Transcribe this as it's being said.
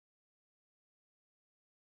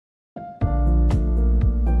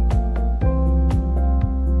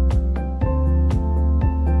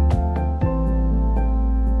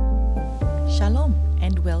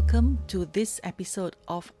welcome to this episode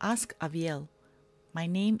of Ask Aviel. My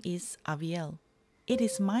name is Aviel. It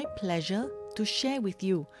is my pleasure to share with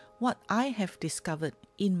you what I have discovered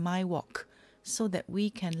in my walk so that we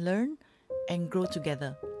can learn and grow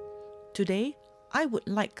together. Today, I would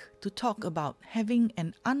like to talk about having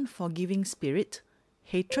an unforgiving spirit,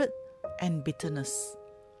 hatred, and bitterness.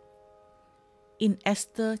 In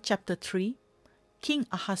Esther chapter 3, King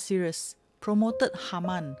Ahasuerus promoted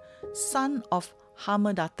Haman, son of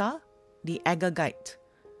Hammedatha, the Agagite,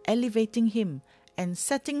 elevating him and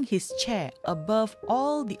setting his chair above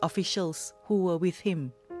all the officials who were with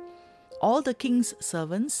him. All the king's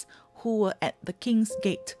servants who were at the king's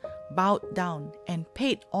gate bowed down and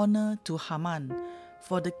paid honor to Haman,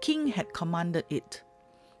 for the king had commanded it.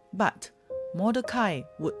 But Mordecai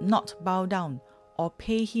would not bow down or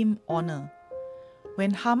pay him honor.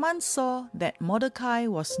 When Haman saw that Mordecai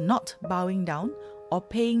was not bowing down or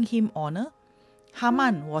paying him honor,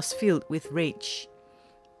 Haman was filled with rage.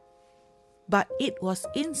 But it was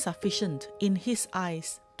insufficient in his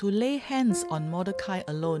eyes to lay hands on Mordecai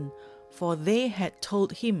alone, for they had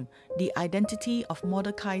told him the identity of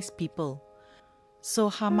Mordecai's people. So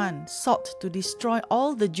Haman sought to destroy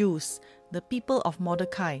all the Jews, the people of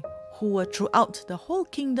Mordecai, who were throughout the whole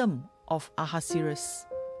kingdom of Ahasuerus.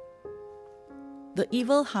 The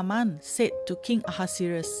evil Haman said to King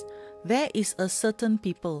Ahasuerus, "There is a certain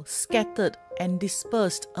people scattered and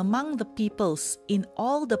dispersed among the peoples in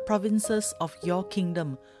all the provinces of your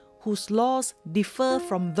kingdom, whose laws differ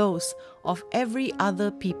from those of every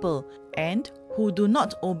other people, and who do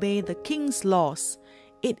not obey the king's laws.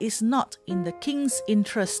 It is not in the king's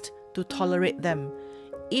interest to tolerate them.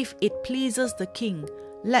 If it pleases the king,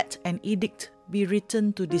 let an edict be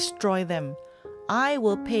written to destroy them. I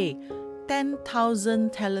will pay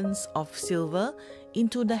 10,000 talents of silver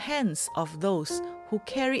into the hands of those who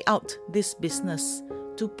carry out this business,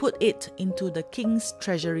 to put it into the king's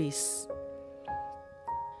treasuries."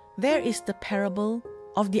 There is the parable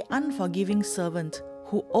of the unforgiving servant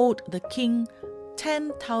who owed the king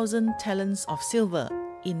 10,000 talents of silver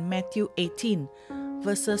in Matthew 18,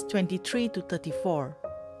 verses 23 to 34.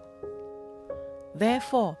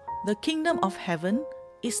 Therefore, the kingdom of heaven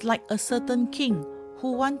is like a certain king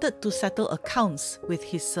who wanted to settle accounts with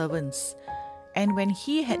his servants. And when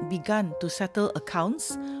he had begun to settle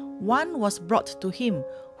accounts, one was brought to him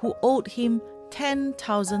who owed him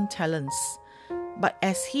 10,000 talents. But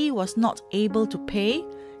as he was not able to pay,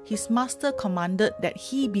 his master commanded that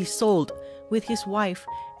he be sold with his wife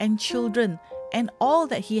and children and all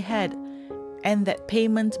that he had, and that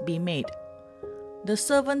payment be made. The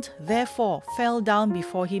servant therefore fell down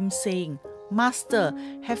before him, saying, "Master,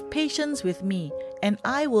 have patience with me, and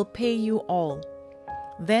I will pay you all."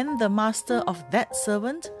 Then the master of that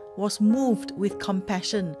servant was moved with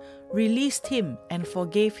compassion, released him, and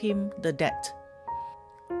forgave him the debt.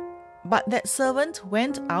 But that servant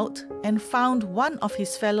went out and found one of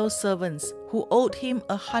his fellow servants who owed him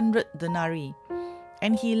 100 denarii.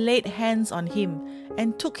 And he laid hands on him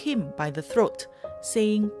and took him by the throat,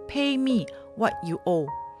 saying, "Pay me what you owe."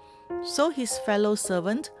 So his fellow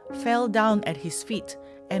servant fell down at his feet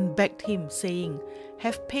and begged him, saying,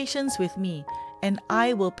 "Have patience with me, and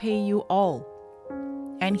I will pay you all."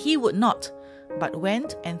 And he would not, but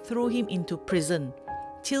went and threw him into prison,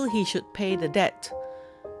 till he should pay the debt.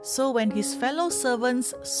 So when his fellow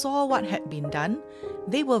servants saw what had been done,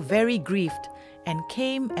 they were very grieved, and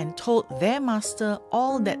came and told their master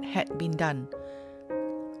all that had been done.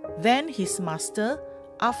 Then his master,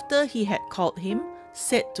 after he had called him,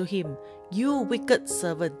 said to him, "You wicked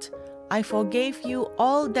servant, I forgave you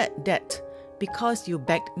all that debt, because you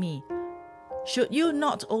begged me. Should you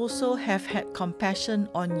not also have had compassion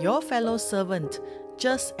on your fellow servant,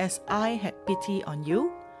 just as I had pity on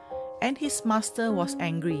you?" And his master was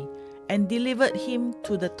angry, and delivered him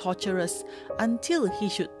to the torturers until he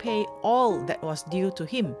should pay all that was due to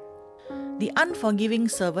him. The unforgiving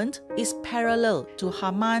servant is parallel to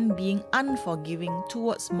Haman being unforgiving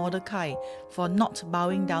towards Mordecai for not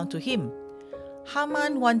bowing down to him.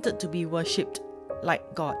 Haman wanted to be worshipped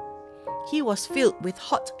like God. He was filled with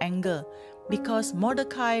hot anger because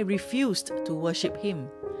Mordecai refused to worship him.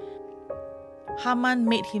 Haman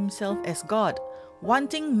made himself as God,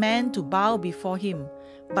 wanting man to bow before him,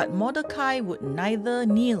 but Mordecai would neither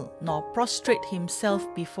kneel nor prostrate himself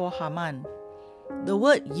before Haman. The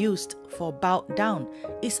word used for bowed down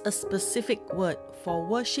is a specific word for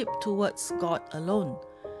worship towards God alone.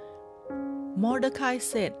 Mordecai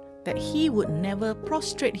said that he would never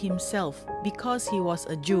prostrate himself because he was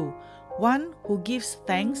a Jew, one who gives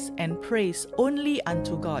thanks and praise only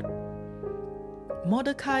unto God.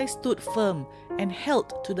 Mordecai stood firm and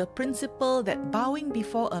held to the principle that bowing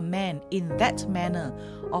before a man in that manner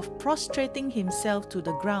of prostrating himself to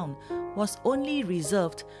the ground was only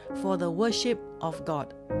reserved for the worship of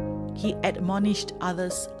God. He admonished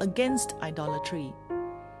others against idolatry.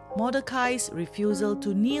 Mordecai's refusal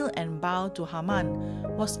to kneel and bow to Haman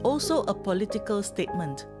was also a political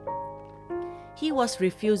statement. He was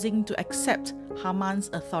refusing to accept Haman's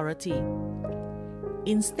authority.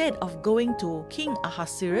 Instead of going to King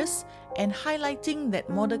Ahasuerus and highlighting that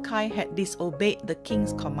Mordecai had disobeyed the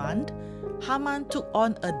king's command, Haman took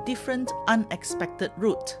on a different, unexpected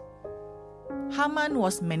route. Haman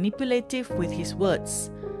was manipulative with his words.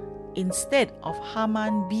 Instead of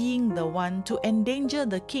Haman being the one to endanger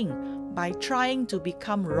the king by trying to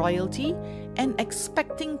become royalty and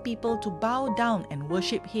expecting people to bow down and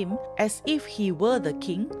worship him as if he were the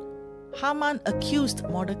king, Haman accused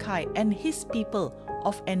Mordecai and his people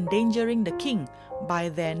of endangering the king by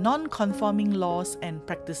their non-conforming laws and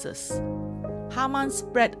practices. Haman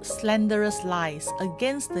spread slanderous lies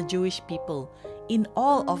against the Jewish people in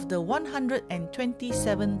all of the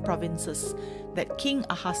 127 provinces that King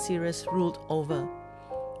Ahasuerus ruled over.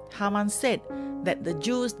 Haman said that the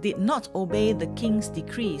Jews did not obey the king's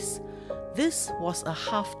decrees. This was a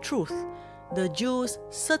half-truth. The Jews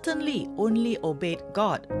certainly only obeyed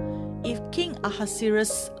God. If King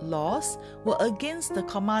Ahasuerus' laws were against the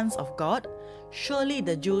commands of God, surely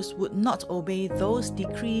the Jews would not obey those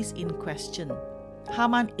decrees in question.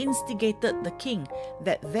 Haman instigated the king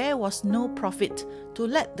that there was no profit to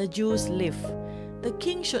let the Jews live. The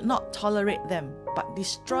king should not tolerate them, but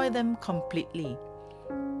destroy them completely.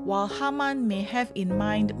 While Haman may have in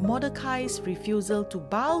mind Mordecai's refusal to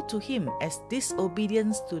bow to him as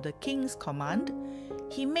disobedience to the king's command,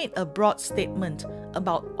 he made a broad statement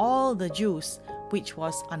about all the Jews, which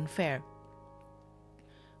was unfair.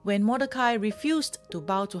 When Mordecai refused to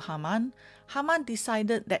bow to Haman, Haman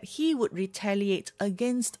decided that he would retaliate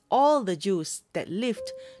against all the Jews that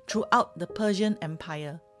lived throughout the Persian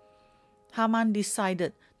Empire. Haman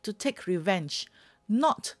decided to take revenge,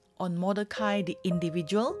 not on Mordecai the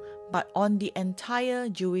individual, but on the entire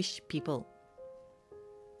Jewish people.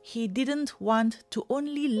 He didn't want to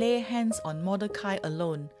only lay hands on Mordecai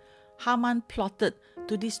alone. Haman plotted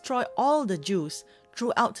to destroy all the Jews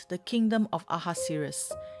throughout the kingdom of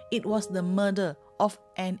Ahasuerus. It was the murder of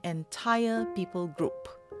an entire people group.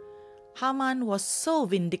 Haman was so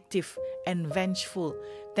vindictive and vengeful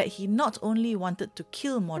that he not only wanted to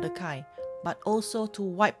kill Mordecai, but also to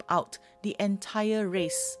wipe out the entire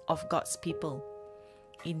race of God's people.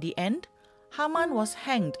 In the end, Haman was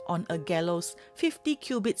hanged on a gallows 50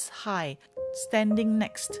 cubits high, standing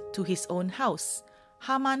next to his own house.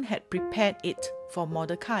 Haman had prepared it for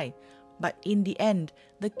Mordecai, but in the end,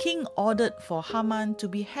 the king ordered for Haman to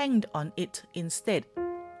be hanged on it instead.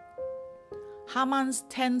 Haman's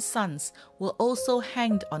 10 sons were also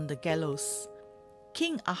hanged on the gallows.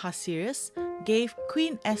 King Ahasuerus gave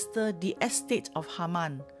Queen Esther the estate of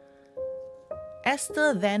Haman.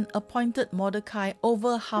 Esther then appointed Mordecai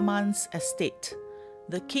over Haman's estate.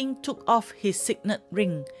 The king took off his signet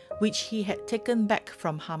ring, which he had taken back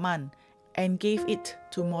from Haman, and gave it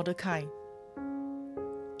to Mordecai.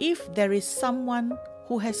 If there is someone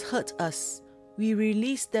who has hurt us, we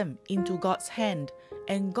release them into God's hand,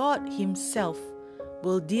 and God Himself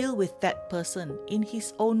will deal with that person in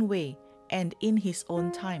His own way and in His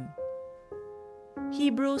own time.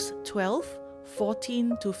 Hebrews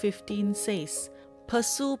 12:14-15 says,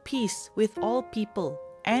 "Pursue peace with all people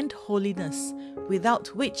and holiness,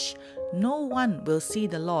 without which no one will see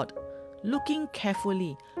the Lord, looking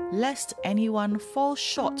carefully, lest anyone fall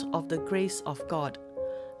short of the grace of God,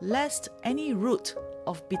 lest any root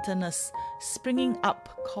of bitterness springing up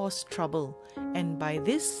cause trouble, and by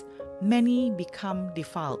this many become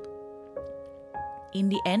defiled." In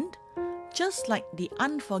the end, just like the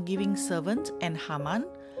unforgiving servant and Haman,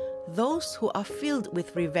 those who are filled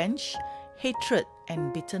with revenge, hatred,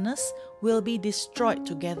 and bitterness will be destroyed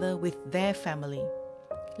together with their family.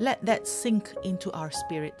 Let that sink into our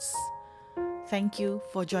spirits. Thank you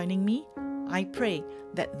for joining me. I pray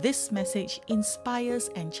that this message inspires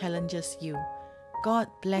and challenges you. God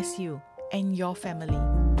bless you and your family.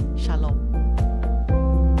 Shalom.